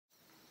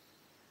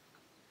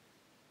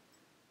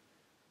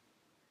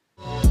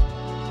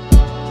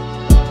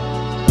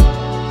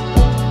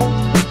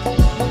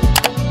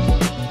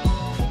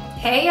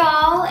Hey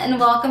y'all, and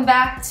welcome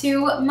back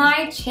to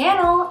my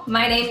channel.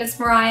 My name is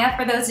Mariah,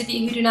 for those of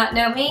you who do not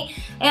know me,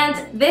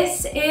 and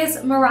this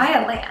is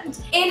Mariah Land.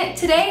 In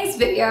today's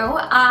video,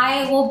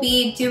 I will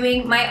be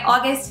doing my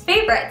August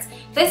favorites.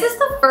 This is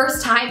the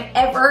first time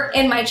ever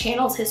in my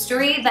channel's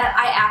history that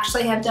I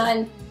actually have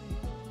done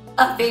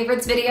a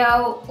favorites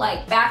video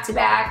like back to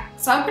back,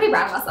 so I'm pretty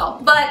proud of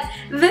myself. But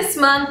this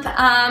month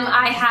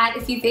I had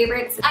a few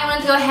favorites. I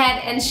want to go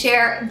ahead and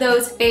share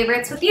those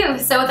favorites with you.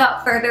 So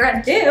without further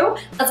ado,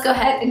 let's go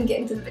ahead and get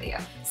into the video.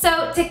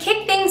 So to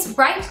kick things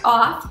right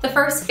off, the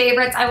first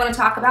favorites I want to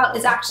talk about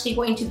is actually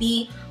going to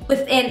be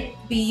within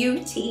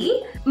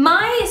beauty.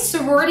 My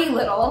sorority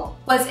little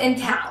was in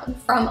town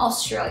from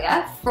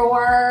Australia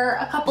for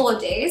a couple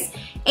of days,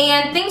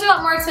 and things are a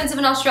lot more expensive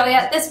in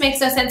Australia. This makes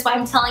no sense why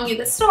I'm telling you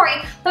this story,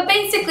 but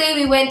basically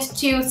we went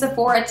to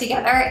Sephora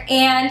together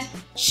and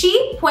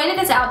she pointed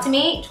this out to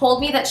me,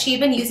 told me that she'd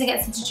been using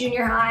it since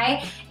junior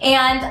high,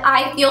 and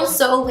I feel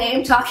so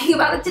lame talking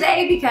about it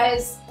today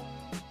because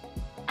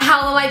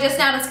how am I just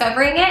now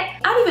discovering it? I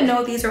don't even know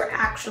what these are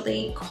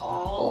actually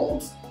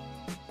called.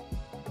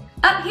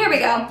 Oh, here we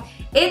go.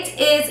 It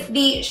is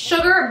the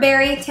Sugar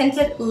Berry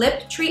Tinted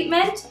Lip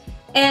Treatment,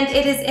 and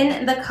it is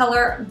in the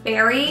color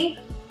Berry.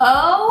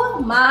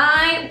 Oh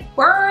my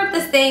word,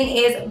 this thing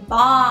is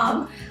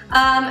bomb.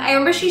 I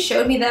remember she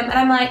showed me them and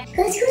I'm like,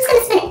 who's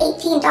gonna spend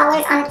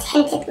 $18 on a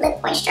tinted lip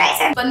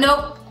moisturizer? But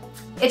nope,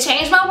 it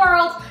changed my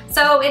world.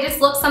 So it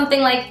just looks something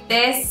like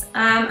this.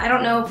 I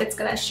don't know if it's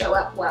gonna show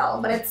up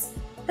well, but it's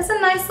a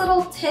nice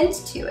little tint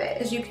to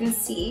it, as you can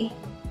see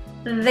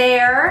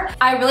there.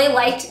 I really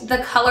liked the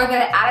color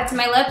that it added to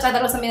my lips. I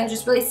thought it was something that was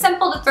just really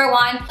simple to throw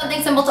on,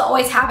 something simple to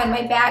always have in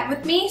my bag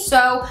with me.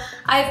 So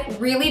I've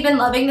really been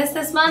loving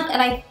this month,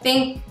 and I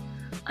think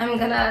I'm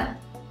gonna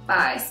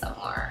buy some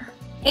more.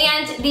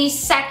 And the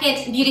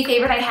second beauty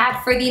favorite I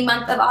had for the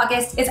month of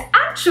August is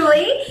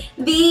actually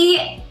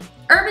the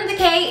Urban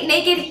Decay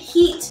Naked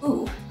Heat.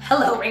 Ooh,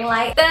 hello ring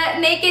light. The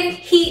Naked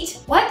Heat,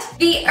 what?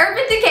 The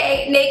Urban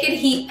Decay Naked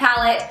Heat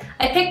palette.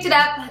 I picked it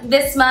up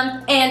this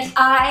month and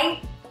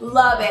I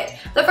love it.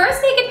 The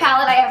first naked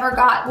palette I ever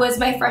got was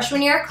my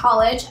freshman year of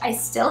college. I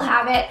still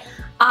have it.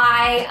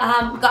 I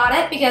got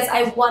it because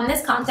I won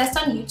this contest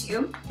on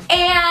YouTube.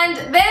 And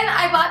then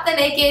I bought the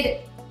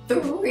Naked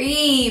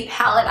 3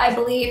 palette, I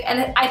believe,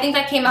 and I think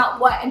that came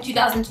out, what, in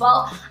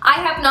 2012? I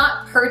have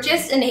not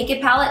purchased a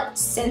naked palette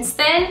since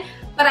then,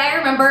 but I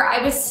remember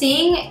I was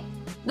seeing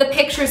the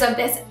pictures of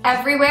this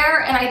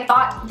everywhere and I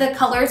thought the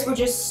colors were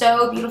just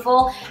so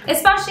beautiful,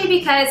 especially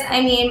because,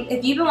 I mean,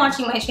 if you've been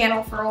watching my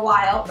channel for a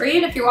while, or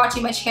even if you're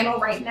watching my channel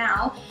right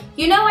now,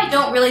 you know I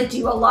don't really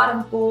do a lot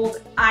of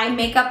bold eye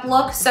makeup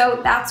looks, so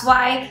that's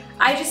why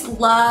I just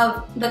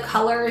love the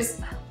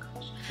colors.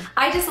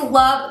 I just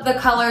love the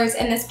colors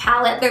in this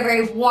palette. They're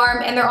very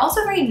warm and they're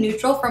also very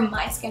neutral from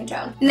my skin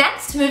tone.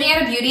 Next, moving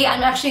out of beauty,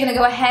 I'm actually gonna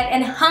go ahead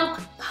and I'm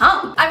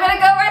gonna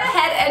go right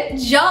ahead and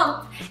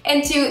jump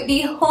into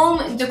the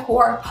home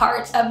decor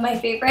part of my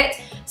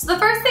favorite. So the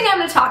first thing I'm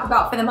gonna talk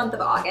about for the month of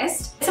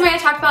August is something I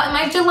talked about in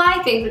my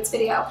July favorites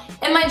video.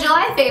 In my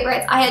July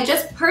favorites, I had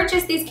just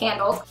purchased these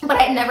candles, but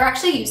I had never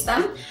actually used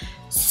them.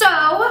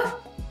 So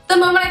the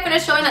moment I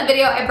finished showing that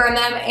video, I burned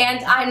them,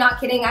 and I'm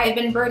not kidding, I have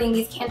been burning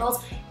these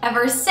candles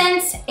ever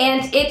since,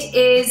 and it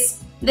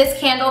is this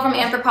candle from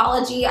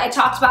Anthropologie. I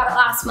talked about it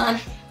last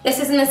month. This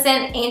is in the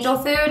scent Angel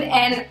Food,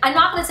 and I'm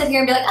not gonna sit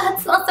here and be like, oh,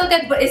 it smells so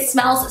good, but it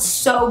smells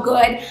so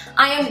good.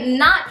 I am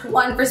not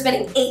one for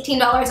spending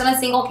 $18 on a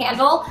single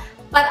candle,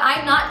 but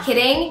I'm not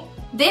kidding.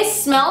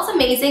 This smells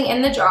amazing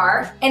in the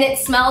jar, and it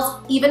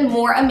smells even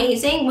more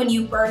amazing when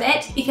you burn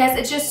it because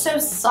it's just so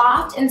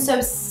soft and so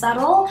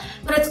subtle,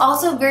 but it's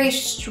also very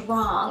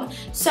strong.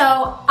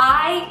 So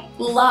I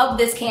love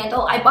this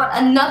candle. I bought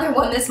another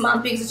one this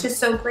month because it's just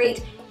so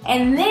great.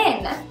 And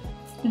then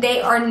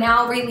they are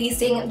now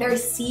releasing their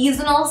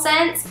seasonal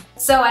scents.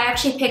 So I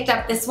actually picked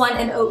up this one,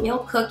 an oatmeal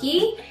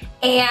cookie,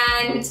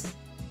 and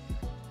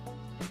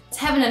it's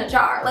heaven in a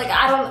jar. Like,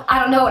 I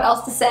don't know what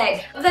else to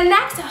say. The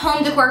next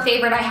home decor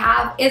favorite I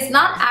have is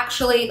not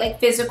actually like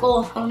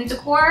physical home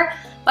decor,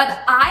 but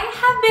I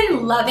have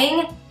been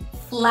loving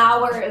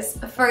flowers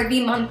for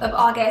the month of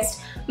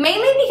August,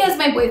 mainly because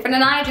my boyfriend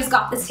and I just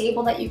got this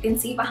table that you can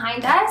see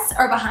behind us,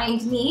 or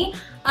behind me,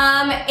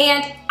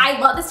 and I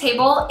love this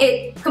table.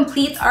 It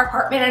completes our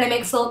apartment and it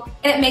makes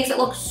it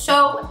look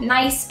so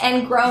nice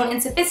and grown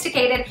and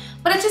sophisticated,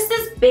 but it's just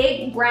this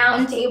big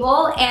brown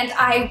table, and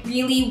I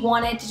really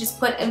wanted to just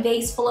put a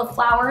vase full of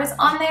flowers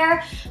on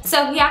there.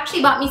 So he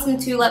actually bought me some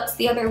tulips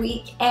the other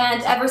week,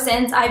 and ever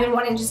since I've been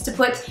wanting just to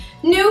put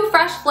new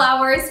fresh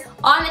flowers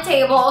on the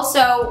table.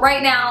 So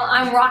right now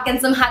I'm rocking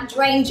some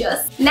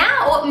hydrangeas.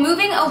 Now,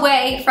 moving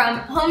away from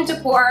home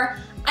decor,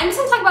 I'm just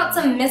gonna talk about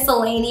some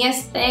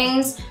miscellaneous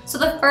things. So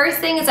the first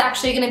thing is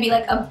actually gonna be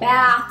like a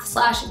bath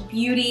slash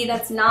beauty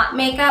that's not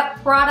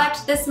makeup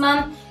product this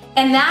month,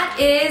 and that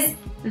is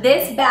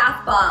this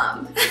bath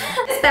bomb.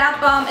 This bath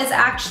bomb is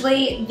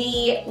actually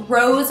the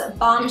Rose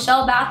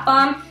Bombshell bath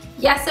bomb.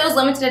 Yes, it was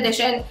limited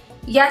edition.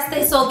 Yes,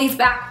 they sold these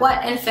back,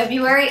 in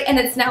February, and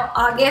it's now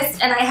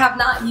August, and I have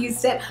not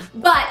used it,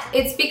 but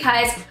it's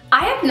because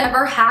I have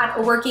never had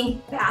a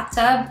working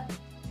bathtub,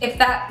 if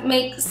that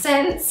makes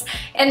sense.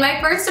 In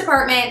my first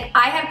apartment,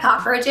 I had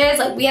cockroaches,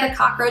 like we had a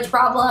cockroach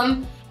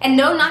problem, and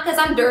no, not because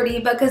I'm dirty,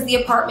 but because the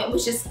apartment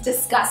was just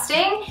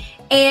disgusting.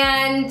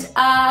 And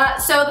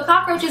so the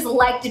cockroaches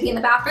like to be in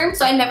the bathroom,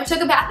 so I never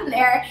took a bath in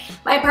there.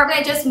 My apartment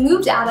I just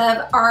moved out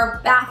of, our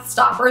bath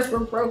stoppers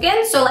were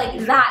broken, so like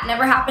that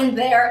never happened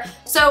there.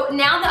 So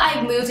now that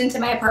I've moved into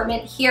my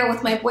apartment here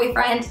with my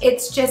boyfriend,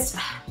 it's just,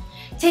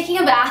 taking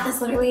a bath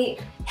is literally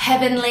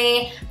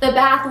heavenly. The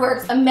bath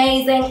works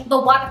amazing, the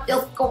water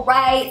feels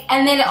great,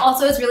 and then it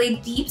also is really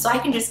deep, so I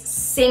can just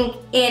sink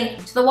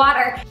into the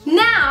water.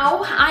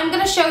 Now, I'm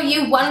gonna show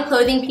you one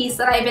clothing piece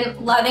that I've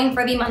been loving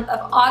for the month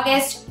of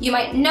August. You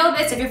might know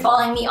this if you're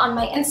following me on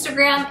my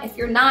Instagram. If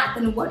you're not,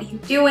 then what are you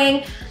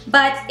doing?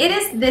 But it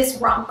is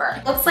this romper.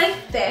 It looks like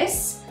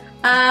this.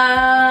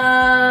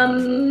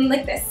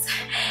 Like this.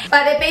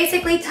 But it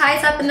basically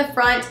ties up in the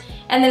front,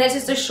 and then it's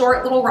just a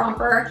short little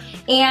romper,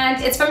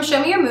 and it's from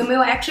Show Me Your Muumuu.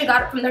 I actually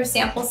got it from their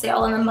sample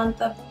sale in the month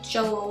of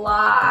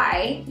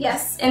July.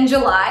 Yes, in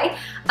July.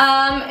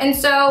 And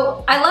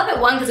so I love it,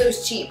 one, because it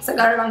was cheap, so I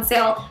got it on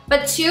sale,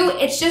 but two,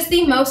 it's just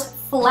the most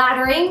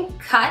flattering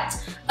cut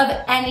of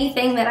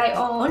anything that I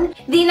own.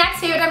 The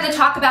next favorite I'm going to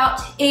talk about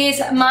is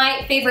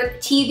my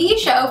favorite TV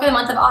show for the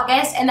month of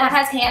August, and that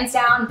has hands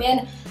down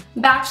been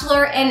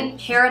Bachelor in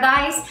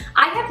Paradise.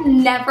 I have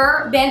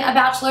never been a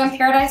Bachelor in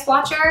Paradise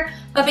watcher,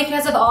 but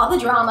because of all the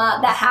drama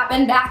that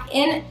happened back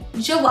in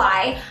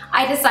July,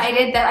 I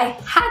decided that I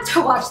had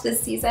to watch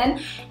this season,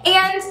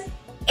 and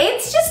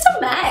it's just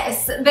a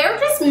mess. They're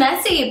just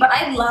messy, but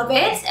I love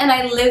it and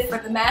I live for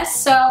the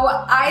mess. So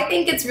I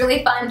think it's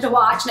really fun to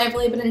watch, and I've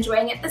really been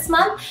enjoying it this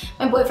month.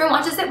 My boyfriend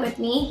watches it with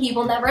me. He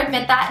will never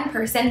admit that in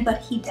person,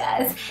 but he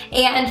does.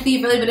 And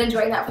we've really been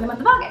enjoying that for the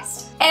month of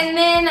August. And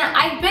then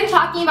I've been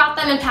talking about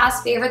them in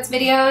past favorites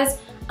videos.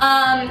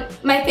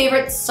 My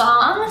favorite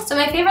song. So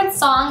my favorite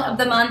song of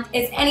the month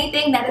is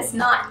anything that is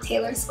not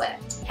Taylor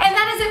Swift. And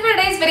that is it for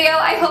today's video.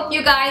 I hope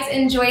you guys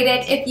enjoyed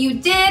it. If you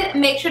did,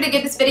 make sure to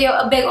give this video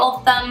a big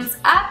old thumbs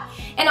up.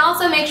 And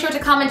also make sure to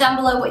comment down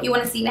below what you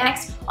want to see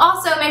next.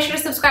 Also, make sure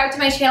to subscribe to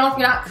my channel if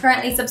you're not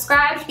currently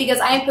subscribed, because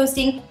I am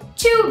posting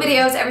 2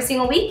 videos every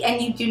single week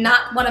and you do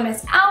not want to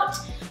miss out.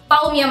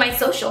 Follow me on my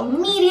social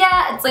media,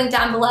 it's linked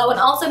down below, and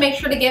also make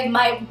sure to give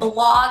my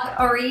blog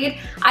a read.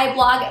 I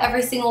blog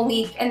every single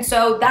week, and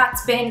so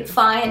that's been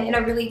fun and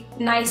a really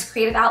nice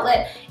creative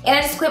outlet. And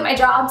I just quit my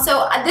job,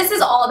 so this is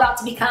all about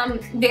to become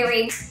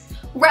very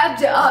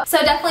revved up.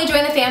 So definitely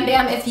join the fam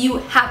bam if you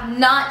have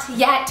not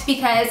yet,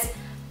 because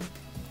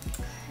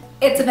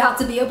it's about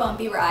to be a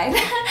bumpy ride.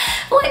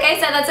 Like I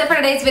said, that's it for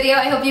today's video.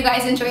 I hope you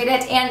guys enjoyed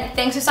it, and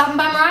thanks for stopping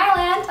by Mariah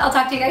Land. I'll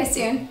talk to you guys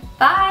soon.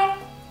 Bye!